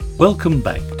Welcome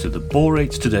back to the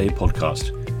Borates Today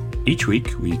podcast. Each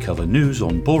week we cover news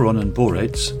on boron and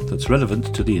borates that's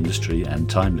relevant to the industry and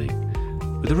timely.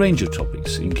 With a range of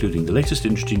topics, including the latest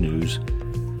industry news,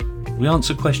 we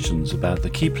answer questions about the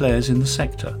key players in the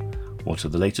sector. What are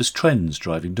the latest trends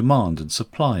driving demand and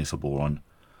supply for boron?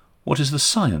 What is the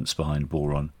science behind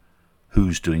boron?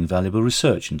 Who's doing valuable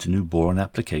research into new boron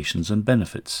applications and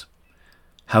benefits?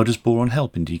 How does boron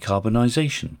help in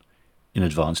decarbonisation, in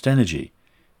advanced energy,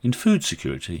 in food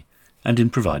security, and in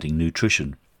providing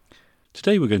nutrition?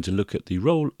 Today we're going to look at the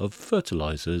role of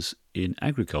fertilizers in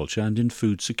agriculture and in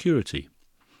food security.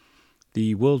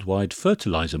 The worldwide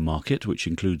fertilizer market, which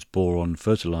includes boron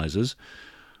fertilizers,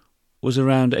 was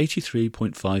around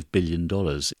 $83.5 billion in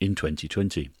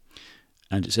 2020,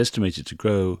 and it's estimated to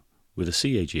grow with a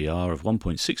CAGR of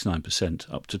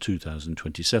 1.69% up to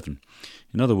 2027.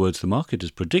 In other words, the market is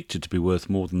predicted to be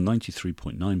worth more than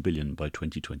 $93.9 billion by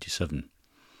 2027.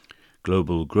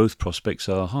 Global growth prospects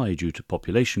are high due to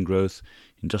population growth,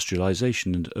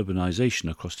 industrialization and urbanization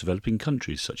across developing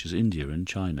countries such as India and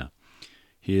China.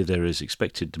 Here there is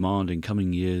expected demand in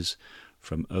coming years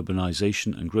from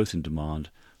urbanization and growth in demand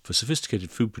for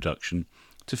sophisticated food production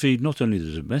to feed not only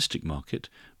the domestic market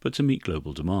but to meet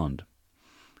global demand.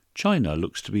 China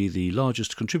looks to be the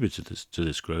largest contributor to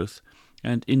this growth,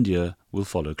 and India will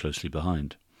follow closely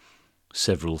behind.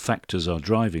 Several factors are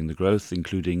driving the growth,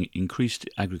 including increased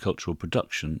agricultural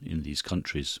production in these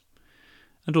countries.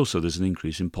 And also there's an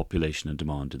increase in population and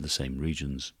demand in the same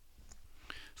regions.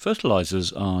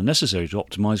 Fertilizers are necessary to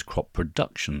optimize crop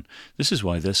production. This is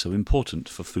why they're so important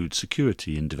for food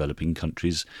security in developing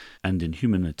countries and in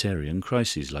humanitarian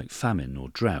crises like famine or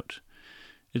drought.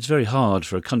 It's very hard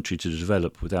for a country to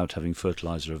develop without having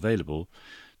fertilizer available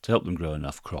to help them grow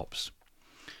enough crops.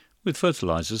 With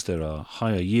fertilizers, there are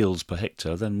higher yields per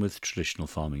hectare than with traditional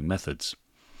farming methods.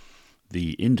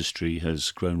 The industry has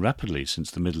grown rapidly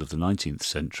since the middle of the 19th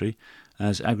century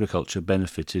as agriculture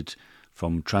benefited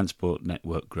from transport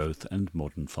network growth and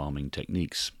modern farming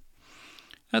techniques.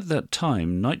 At that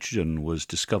time, nitrogen was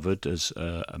discovered as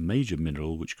a major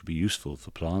mineral which could be useful for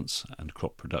plants and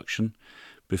crop production.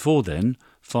 Before then,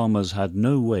 farmers had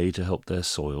no way to help their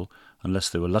soil unless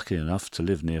they were lucky enough to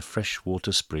live near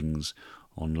freshwater springs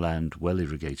on land well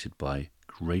irrigated by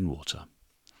rainwater.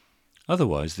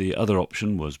 Otherwise, the other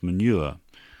option was manure.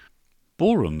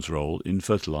 Boron's role in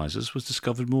fertilizers was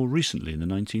discovered more recently in the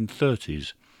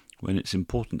 1930s, when its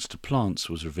importance to plants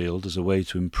was revealed as a way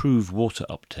to improve water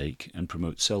uptake and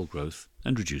promote cell growth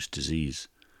and reduce disease.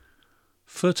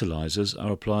 Fertilizers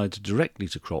are applied directly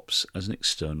to crops as an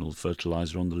external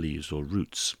fertilizer on the leaves or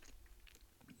roots.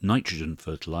 Nitrogen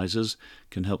fertilizers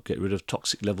can help get rid of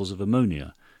toxic levels of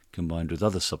ammonia, combined with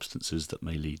other substances that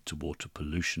may lead to water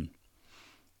pollution.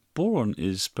 Boron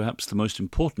is perhaps the most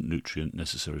important nutrient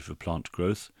necessary for plant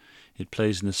growth. It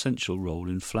plays an essential role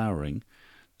in flowering.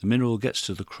 The mineral gets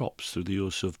to the crops through the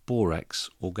use of borax,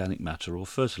 organic matter or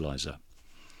fertilizer.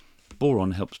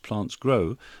 Boron helps plants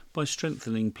grow by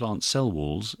strengthening plant cell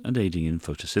walls and aiding in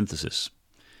photosynthesis.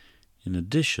 In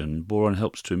addition, boron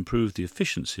helps to improve the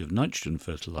efficiency of nitrogen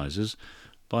fertilizers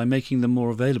by making them more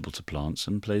available to plants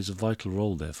and plays a vital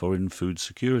role, therefore, in food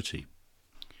security.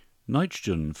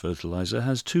 Nitrogen fertilizer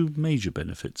has two major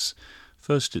benefits.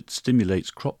 First, it stimulates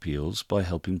crop yields by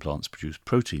helping plants produce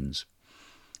proteins.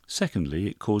 Secondly,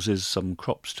 it causes some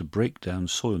crops to break down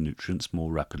soil nutrients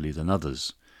more rapidly than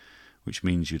others, which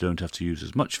means you don't have to use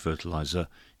as much fertilizer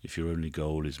if your only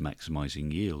goal is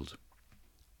maximizing yield.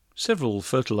 Several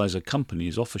fertilizer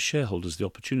companies offer shareholders the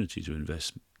opportunity to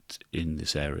invest in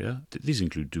this area. These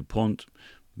include DuPont,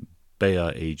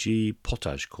 Bayer AG,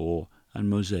 PotashCorp and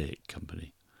Mosaic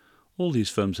Company. All these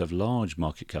firms have large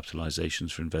market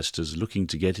capitalizations for investors looking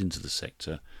to get into the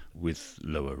sector with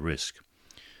lower risk.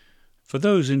 For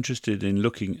those interested in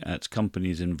looking at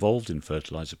companies involved in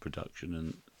fertilizer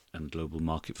production and global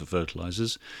market for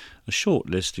fertilizers, a short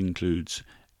list includes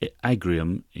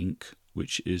Agrium Inc.,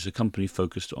 which is a company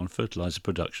focused on fertilizer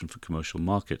production for commercial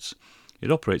markets. It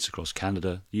operates across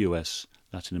Canada, the US,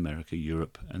 Latin America,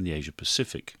 Europe and the Asia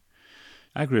Pacific.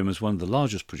 Agrium is one of the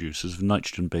largest producers of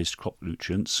nitrogen-based crop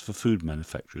nutrients for food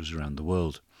manufacturers around the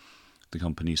world. The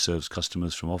company serves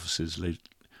customers from offices.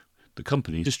 The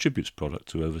company distributes product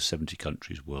to over 70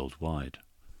 countries worldwide.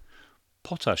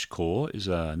 PotashCorp is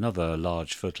another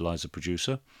large fertilizer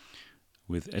producer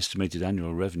with estimated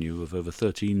annual revenue of over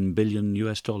 $13 billion.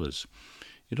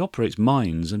 It operates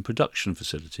mines and production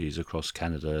facilities across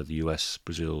Canada, the US,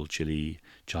 Brazil, Chile,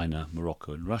 China,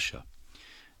 Morocco and Russia.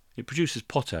 It produces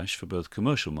potash for both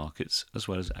commercial markets as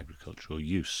well as agricultural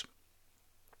use.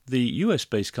 The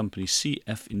US-based company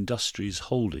CF Industries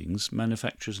Holdings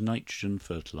manufactures nitrogen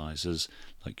fertilizers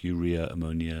like urea,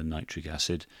 ammonia, nitric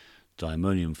acid,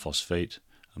 diammonium phosphate,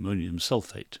 ammonium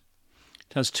sulfate.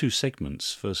 It has two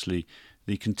segments. Firstly,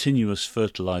 the continuous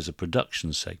fertilizer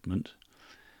production segment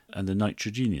and the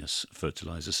nitrogenous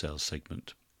fertilizer sales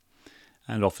segment,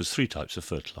 and offers three types of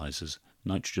fertilizers: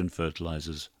 nitrogen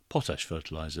fertilizers, potash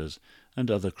fertilizers, and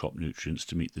other crop nutrients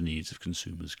to meet the needs of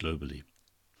consumers globally.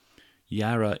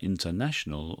 Yara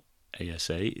International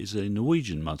ASA is a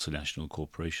Norwegian multinational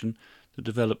corporation that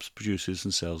develops, produces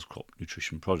and sells crop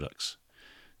nutrition products.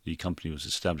 The company was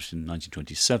established in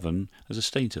 1927 as a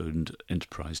state-owned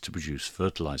enterprise to produce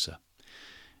fertilizer.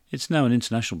 It's now an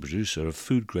international producer of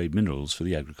food-grade minerals for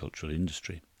the agricultural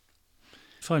industry.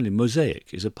 Finally,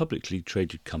 Mosaic is a publicly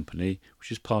traded company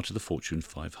which is part of the Fortune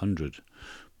 500.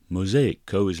 Mosaic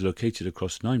Co. is located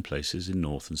across 9 places in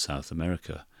North and South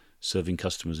America, serving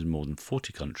customers in more than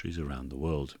 40 countries around the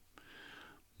world.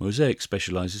 Mosaic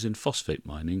specializes in phosphate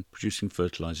mining, producing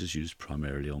fertilizers used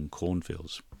primarily on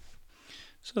cornfields.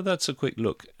 So that's a quick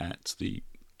look at the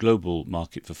global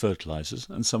market for fertilizers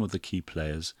and some of the key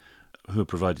players who are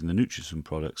providing the nutrition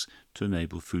products to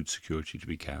enable food security to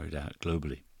be carried out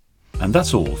globally. And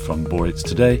that's all from Borates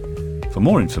Today. For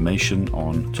more information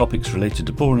on topics related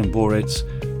to boron and borates,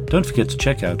 don't forget to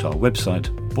check out our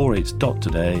website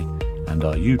borates.today and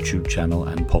our YouTube channel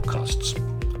and podcasts.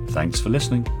 Thanks for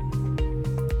listening.